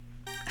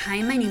Hi,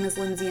 my name is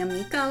Lindsay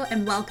Amico,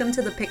 and welcome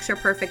to the Picture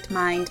Perfect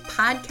Mind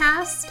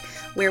podcast,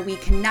 where we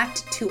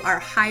connect to our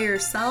higher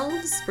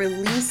selves,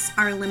 release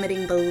our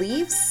limiting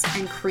beliefs,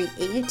 and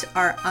create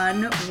our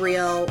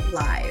unreal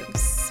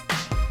lives.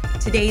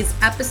 Today's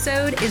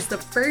episode is the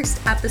first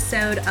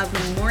episode of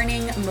the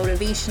Morning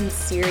Motivation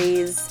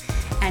series,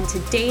 and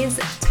today's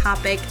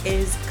topic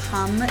is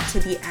Come to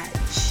the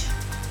Edge.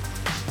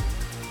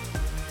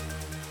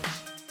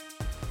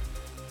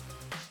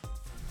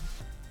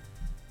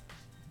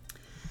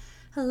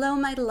 Hello,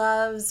 my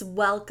loves.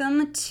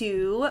 Welcome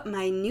to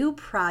my new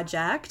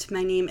project.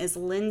 My name is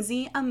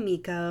Lindsay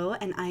Amico,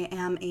 and I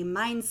am a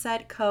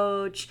mindset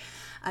coach,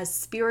 a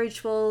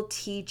spiritual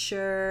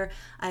teacher,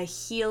 a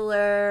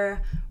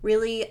healer,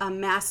 really a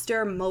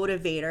master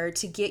motivator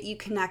to get you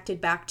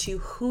connected back to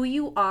who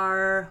you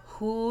are,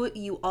 who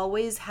you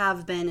always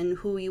have been, and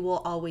who you will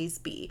always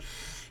be.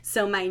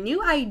 So my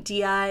new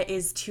idea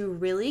is to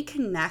really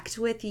connect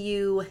with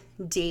you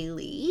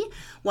daily,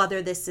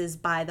 whether this is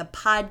by the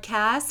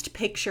podcast,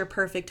 Picture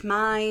Perfect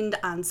Mind,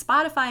 on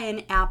Spotify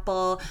and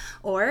Apple,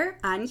 or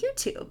on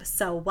YouTube.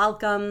 So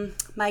welcome.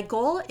 My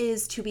goal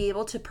is to be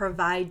able to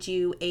provide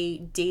you a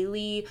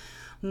daily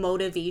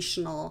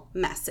motivational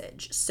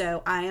message.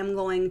 So I am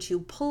going to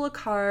pull a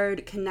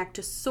card, connect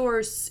to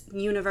source,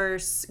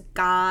 universe,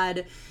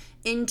 God,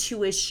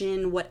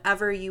 intuition,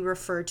 whatever you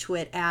refer to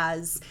it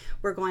as.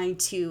 We're going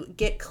to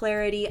get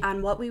clarity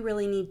on what we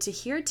really need to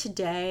hear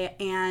today,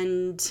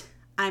 and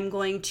I'm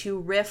going to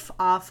riff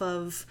off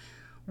of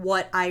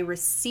what I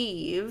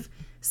receive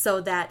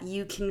so that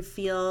you can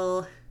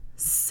feel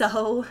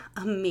so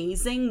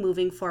amazing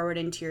moving forward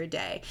into your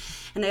day.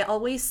 And I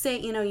always say,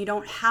 you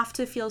don't have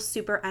to feel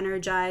super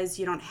energized.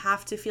 You don't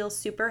have to feel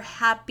super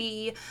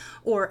happy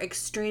or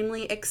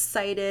extremely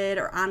excited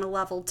or on a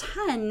level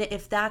 10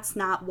 if that's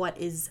not what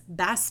is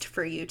best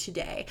for you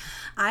today.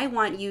 I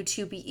want you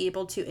to be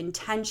able to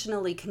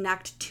intentionally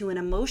connect to an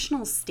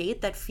emotional state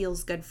that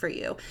feels good for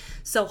you.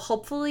 So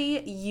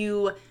hopefully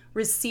you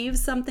receive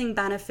something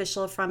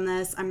beneficial from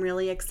this. I'm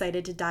really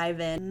excited to dive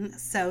in.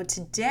 So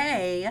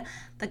today,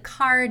 the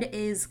card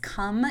is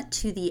Come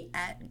to the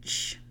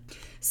Edge.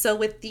 So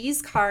with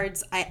these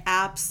cards, I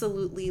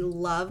absolutely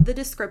love the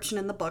description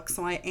in the book,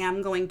 so I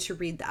am going to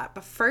read that.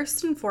 But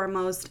first and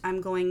foremost,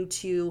 I'm going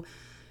to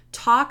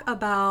talk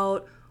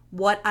about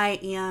what I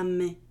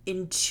am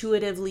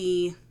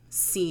intuitively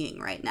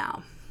seeing right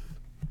now.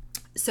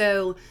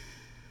 So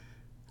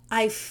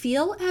I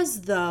feel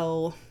as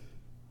though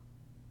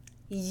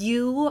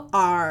you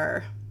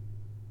are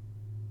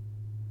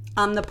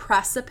on the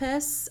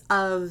precipice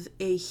of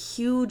a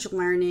huge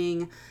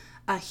learning,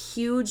 a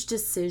huge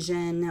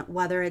decision,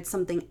 whether it's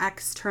something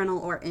external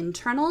or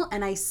internal,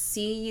 and I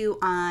see you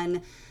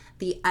on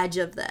the edge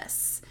of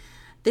this.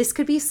 This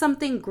could be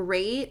something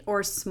great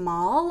or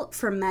small.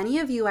 For many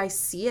of you, I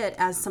see it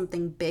as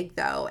something big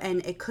though,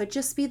 and it could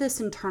just be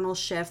this internal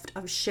shift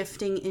of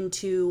shifting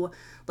into,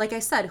 like I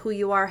said, who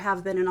you are,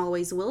 have been, and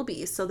always will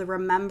be. So the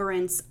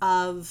remembrance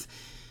of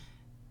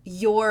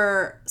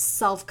your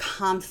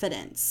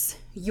self-confidence,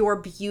 your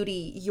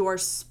beauty, your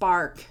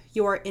spark,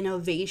 your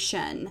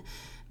innovation.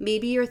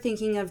 Maybe you're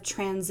thinking of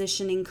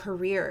transitioning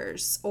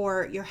careers,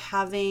 or you're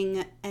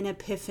having an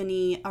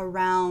epiphany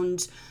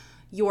around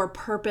your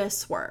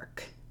purpose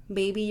work.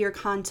 Maybe you're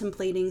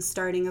contemplating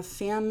starting a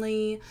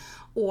family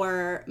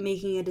or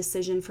making a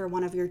decision for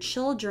one of your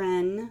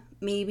children.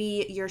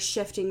 Maybe you're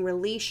shifting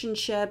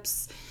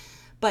relationships,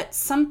 but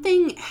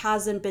something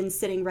hasn't been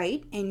sitting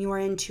right in your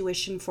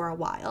intuition for a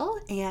while,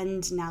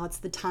 and now it's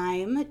the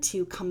time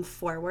to come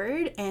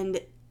forward and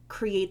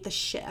create the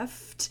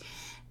shift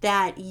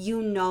that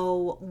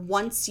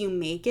once you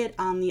make it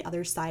on the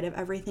other side of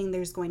everything,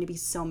 there's going to be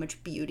so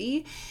much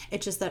beauty.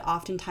 It's just that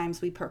oftentimes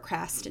we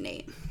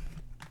procrastinate.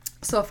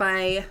 So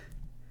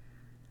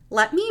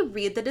let me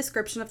read the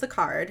description of the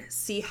card,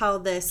 see how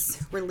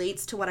this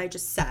relates to what I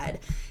just said,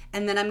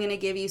 and then I'm going to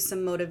give you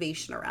some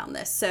motivation around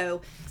this.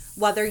 So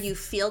whether you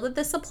feel that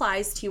this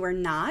applies to you or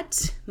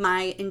not,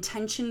 my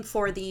intention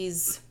for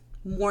these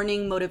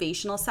morning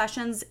motivational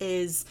sessions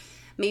is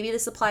maybe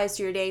this applies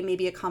to your day,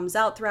 maybe it comes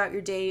out throughout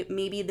your day,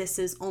 maybe this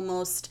is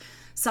almost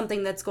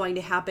something that's going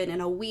to happen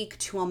in a week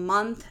to a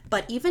month.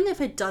 But even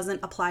if it doesn't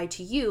apply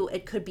to you,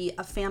 it could be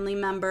a family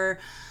member.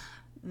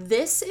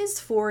 This is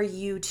for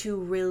you to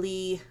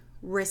really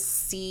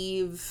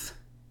receive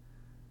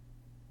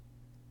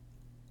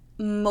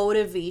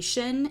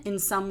motivation in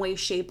some way,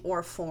 shape,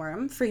 or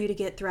form for you to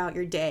get throughout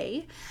your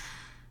day.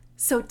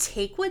 So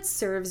take what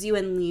serves you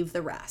and leave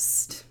the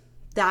rest.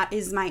 That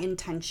is my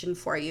intention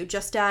for you.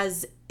 Just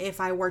as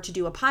if I were to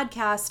do a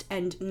podcast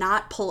and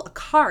not pull a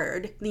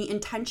card, the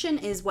intention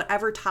is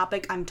whatever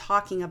topic I'm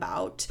talking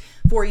about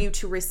for you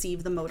to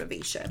receive the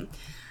motivation.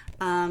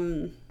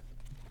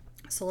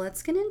 So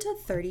let's get into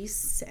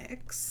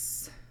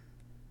 36.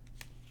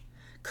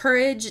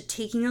 Courage,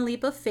 taking a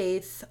leap of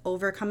faith,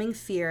 overcoming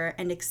fear,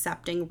 and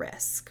accepting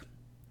risk.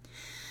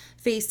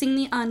 Facing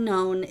the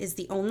unknown is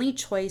the only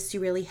choice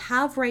you really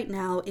have right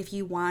now if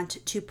you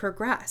want to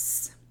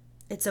progress.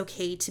 It's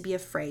okay to be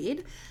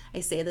afraid.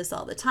 I say this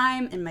all the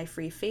time in my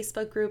free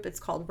Facebook group. It's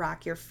called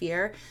Rock Your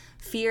Fear.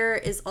 Fear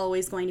is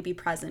always going to be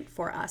present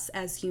for us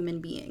as human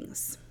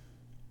beings.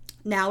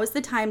 Now is the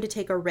time to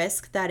take a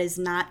risk that is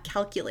not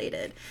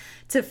calculated,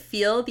 to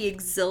feel the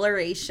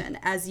exhilaration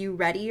as you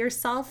ready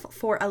yourself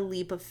for a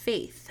leap of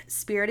faith.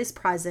 Spirit is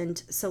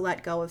present, so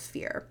let go of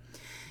fear.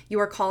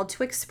 You are called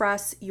to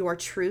express your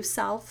true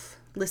self.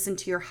 Listen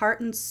to your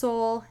heart and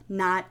soul,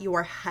 not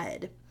your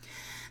head.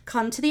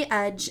 Come to the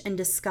edge and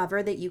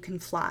discover that you can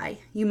fly.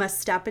 You must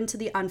step into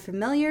the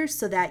unfamiliar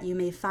so that you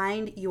may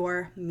find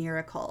your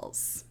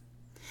miracles.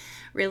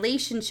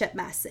 Relationship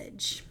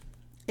message.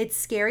 It's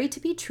scary to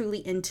be truly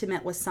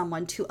intimate with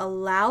someone, to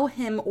allow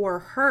him or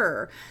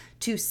her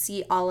to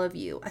see all of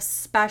you,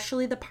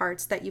 especially the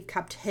parts that you've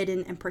kept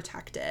hidden and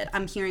protected.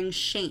 I'm hearing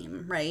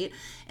shame, right?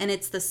 And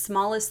it's the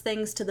smallest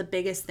things to the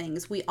biggest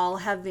things. We all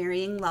have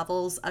varying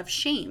levels of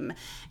shame.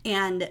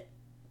 And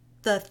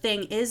the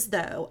thing is,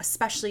 though,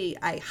 especially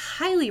I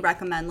highly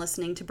recommend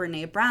listening to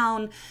Brené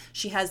Brown.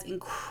 She has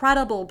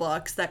incredible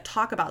books that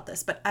talk about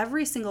this, but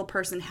every single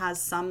person has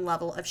some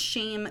level of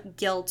shame,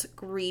 guilt,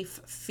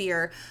 grief,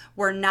 fear.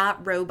 We're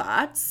not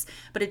robots,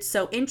 but it's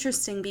so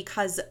interesting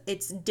because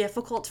it's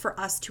difficult for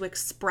us to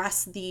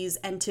express these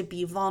and to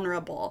be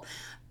vulnerable.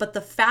 But the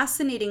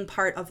fascinating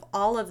part of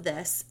all of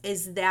this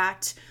is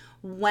that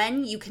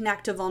when you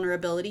connect to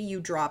vulnerability, you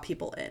draw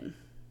people in.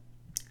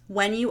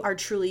 When you are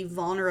truly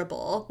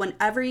vulnerable,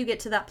 whenever you get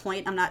to that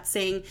point, I'm not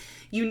saying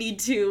you need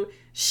to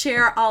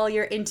share all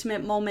your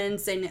intimate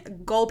moments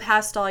and go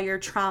past all your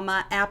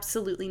trauma,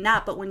 absolutely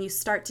not. But when you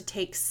start to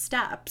take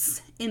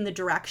steps in the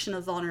direction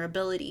of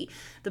vulnerability,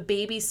 the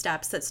baby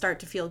steps that start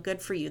to feel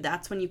good for you,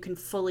 that's when you can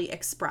fully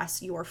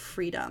express your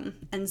freedom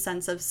and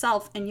sense of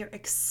self, and you're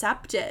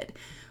accepted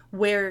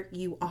where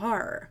you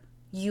are.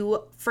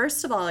 You,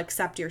 first of all,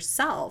 accept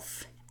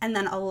yourself, and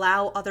then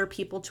allow other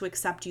people to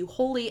accept you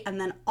wholly.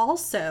 And then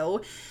also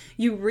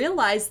you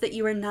realize that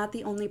you are not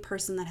the only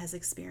person that has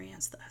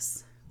experienced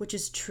this, which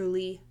is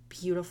truly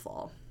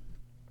beautiful.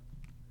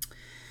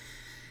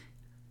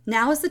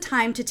 Now is the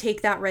time to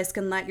take that risk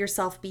and let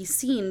yourself be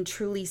seen,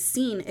 truly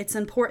seen. It's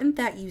important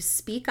that you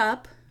speak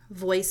up,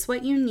 voice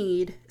what you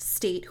need,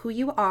 state who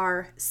you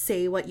are,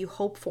 say what you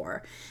hope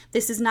for.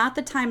 This is not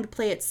the time to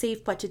play it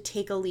safe, but to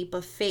take a leap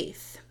of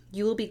faith.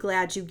 You will be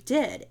glad you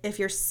did. If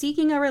you're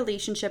seeking a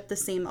relationship, the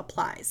same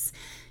applies.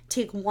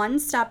 Take one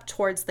step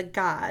towards the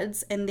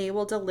gods, and they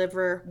will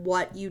deliver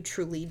what you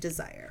truly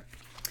desire.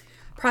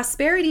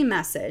 Prosperity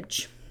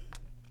message.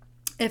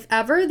 If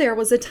ever there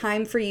was a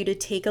time for you to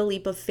take a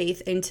leap of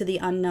faith into the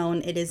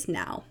unknown, it is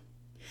now.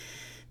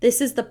 This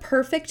is the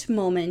perfect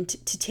moment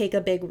to take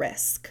a big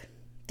risk.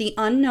 The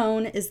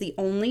unknown is the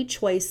only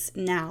choice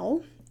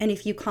now, and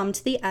if you come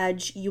to the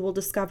edge, you will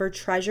discover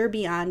treasure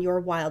beyond your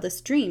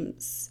wildest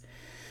dreams.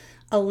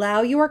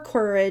 Allow your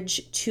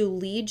courage to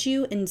lead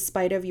you in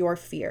spite of your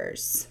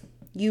fears.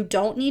 You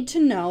don't need to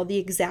know the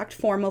exact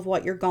form of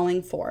what you're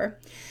going for.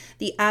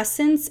 The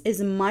essence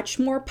is much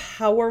more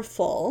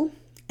powerful,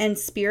 and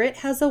Spirit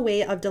has a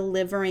way of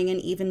delivering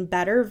an even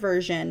better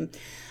version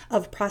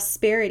of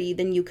prosperity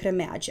than you could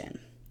imagine.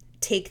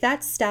 Take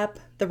that step.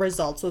 The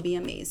results will be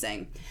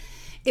amazing.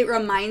 It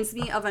reminds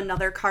me of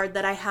another card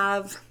that I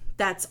have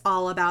that's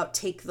all about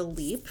take the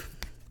leap.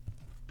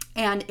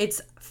 And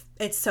it's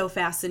so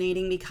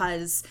fascinating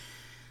because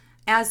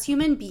as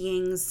human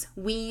beings,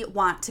 we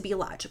want to be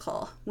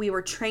logical. We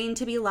were trained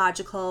to be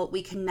logical.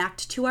 We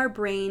connect to our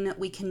brain.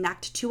 We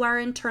connect to our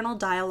internal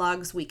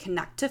dialogues. We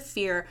connect to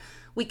fear.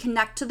 We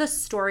connect to the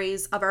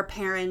stories of our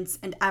parents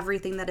and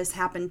everything that has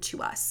happened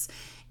to us.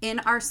 In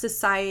our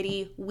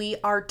society, we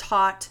are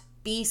taught,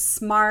 be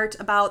smart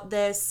about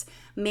this.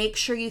 Make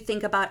sure you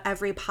think about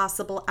every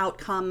possible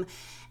outcome.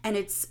 And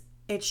it's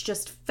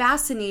just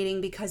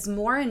fascinating because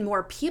more and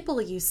more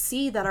people you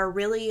see that are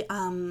really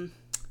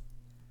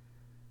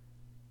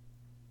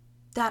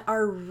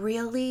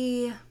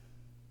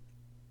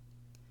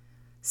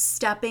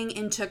stepping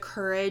into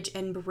courage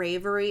and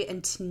bravery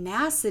and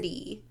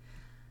tenacity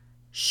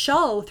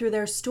show through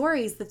their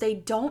stories that they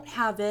don't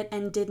have it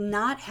and did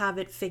not have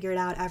it figured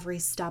out every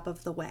step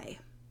of the way.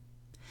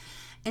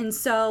 And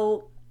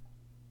so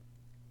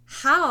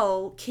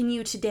how can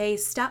you today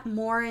step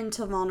more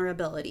into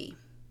vulnerability?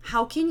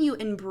 How can you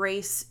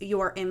embrace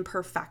your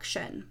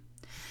imperfection?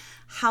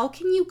 How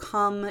can you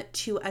come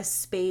to a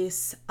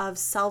space of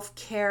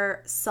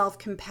self-care,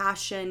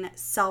 self-compassion,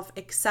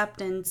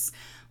 self-acceptance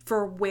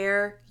for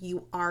where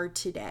you are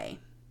today?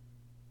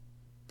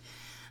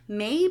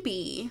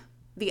 Maybe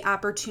the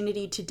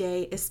opportunity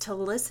today is to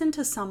listen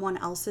to someone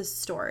else's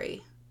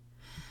story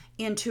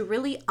and to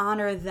really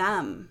honor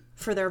them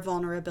for their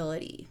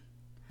vulnerability,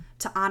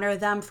 to honor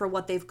them for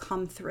what they've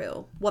come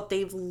through, what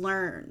they've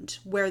learned,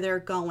 where they're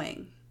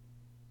going.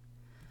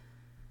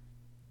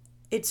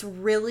 It's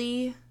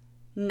really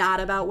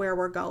not about where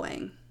we're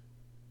going.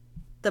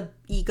 The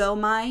ego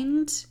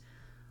mind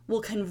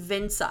will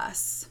convince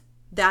us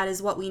that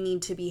is what we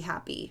need to be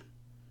happy.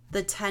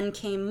 The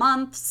 10K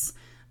months,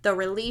 the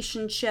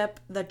relationship,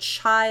 the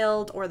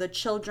child or the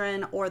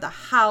children or the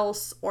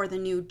house or the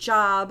new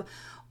job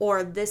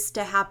or this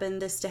to happen,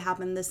 this to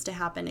happen, this to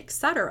happen,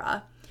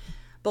 etc.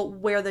 But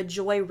where the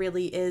joy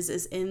really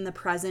is in the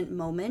present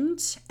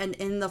moment and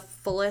in the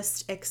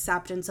fullest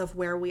acceptance of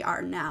where we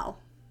are now.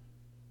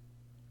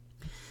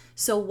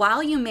 So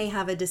while you may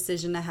have a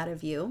decision ahead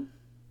of you,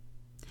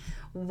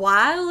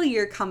 while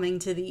you're coming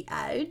to the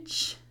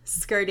edge,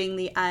 skirting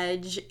the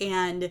edge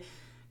and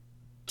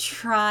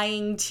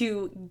trying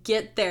to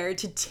get there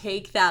to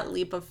take that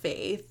leap of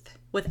faith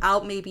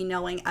without maybe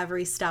knowing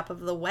every step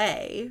of the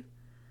way,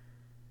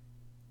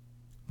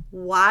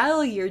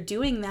 while you're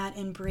doing that,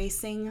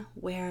 embracing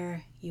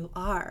where you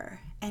are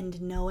and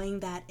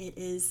knowing that it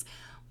is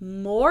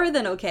more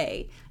than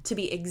okay to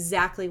be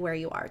exactly where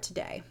you are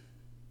today.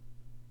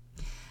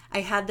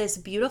 I had this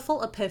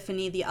beautiful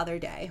epiphany the other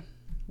day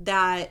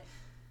that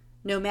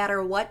no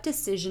matter what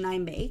decision I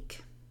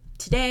make,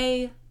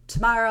 today,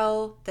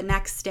 tomorrow, the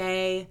next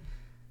day,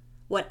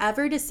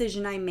 whatever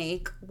decision I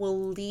make will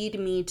lead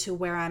me to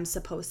where I'm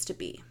supposed to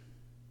be.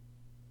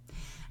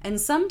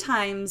 And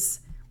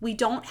sometimes we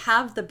don't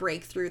have the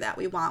breakthrough that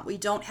we want. We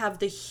don't have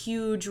the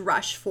huge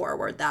rush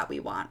forward that we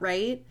want,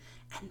 right?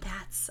 And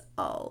that's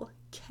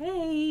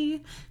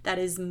okay. That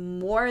is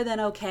more than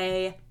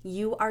okay.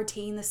 You are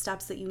taking the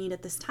steps that you need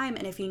at this time.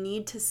 And if you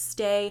need to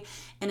stay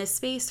in a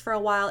space for a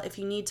while, if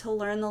you need to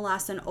learn the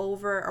lesson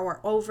over,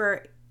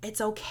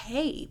 it's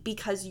okay,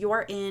 because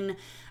you're in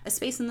a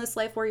space in this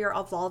life where you're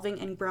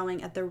evolving and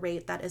growing at the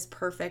rate that is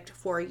perfect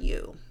for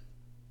you.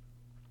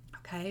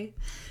 Okay,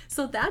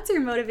 so that's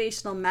your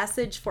motivational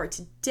message for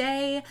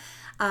today.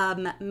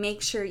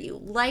 Make sure you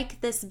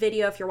like this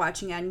video if you're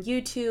watching on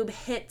YouTube.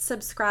 Hit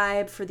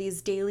subscribe for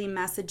these daily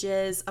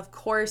messages. Of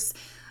course,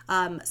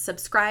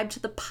 subscribe to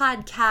the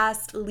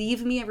podcast.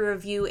 Leave me a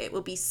review. It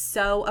will be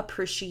so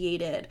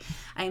appreciated.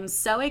 I am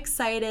so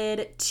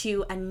excited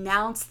to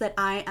announce that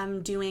I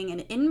am doing an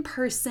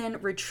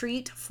in-person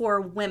retreat for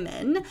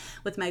women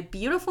with my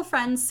beautiful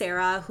friend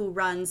Sarah, who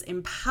runs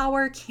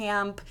Empower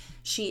Camp.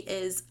 She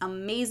is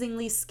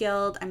amazingly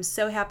skilled. I'm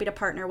so happy to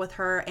partner with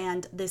her,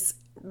 and this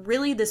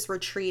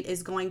retreat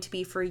is going to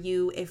be for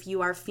you if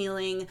you are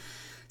feeling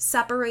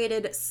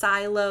separated,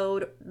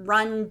 siloed,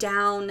 run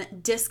down,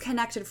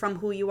 disconnected from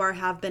who you are,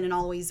 have been, and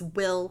always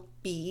will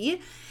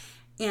be.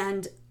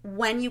 And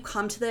when you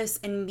come to this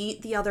and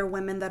meet the other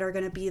women that are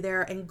going to be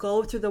there and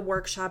go through the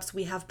workshops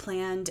we have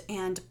planned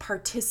and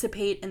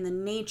participate in the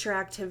nature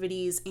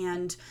activities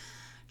and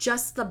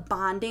just the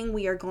bonding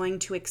we are going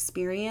to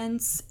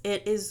experience,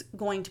 it is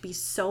going to be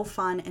so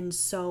fun and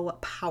so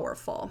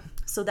powerful.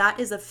 So that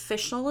is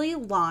officially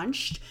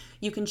launched.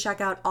 You can check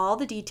out all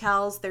the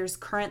details. There's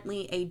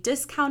currently a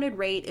discounted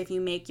rate if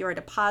you make your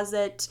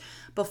deposit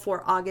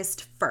before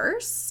August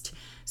 1st.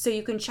 So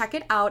you can check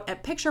it out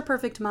at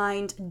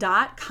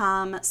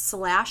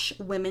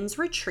pictureperfectmind.com/women's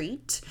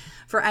retreat.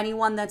 For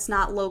anyone that's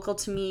not local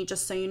to me,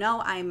 just so you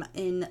know, I'm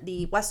in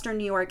the Western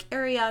New York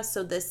area.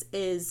 So this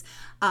is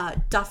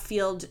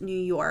Duffield, New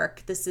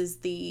York. This is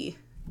the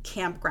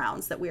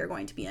campgrounds that we are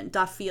going to be in,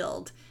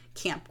 Duffield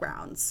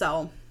Campgrounds.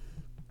 So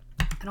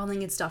I don't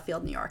think it's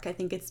Duffield, New York. I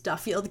think it's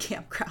Duffield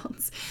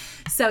Campgrounds.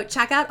 So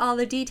check out all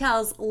the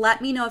details.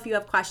 Let me know if you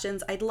have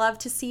questions. I'd love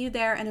to see you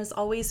there. And as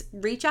always,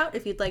 reach out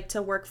if you'd like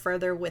to work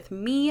further with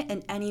me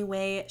in any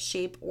way,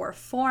 shape, or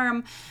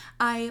form.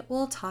 I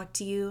will talk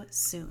to you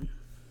soon.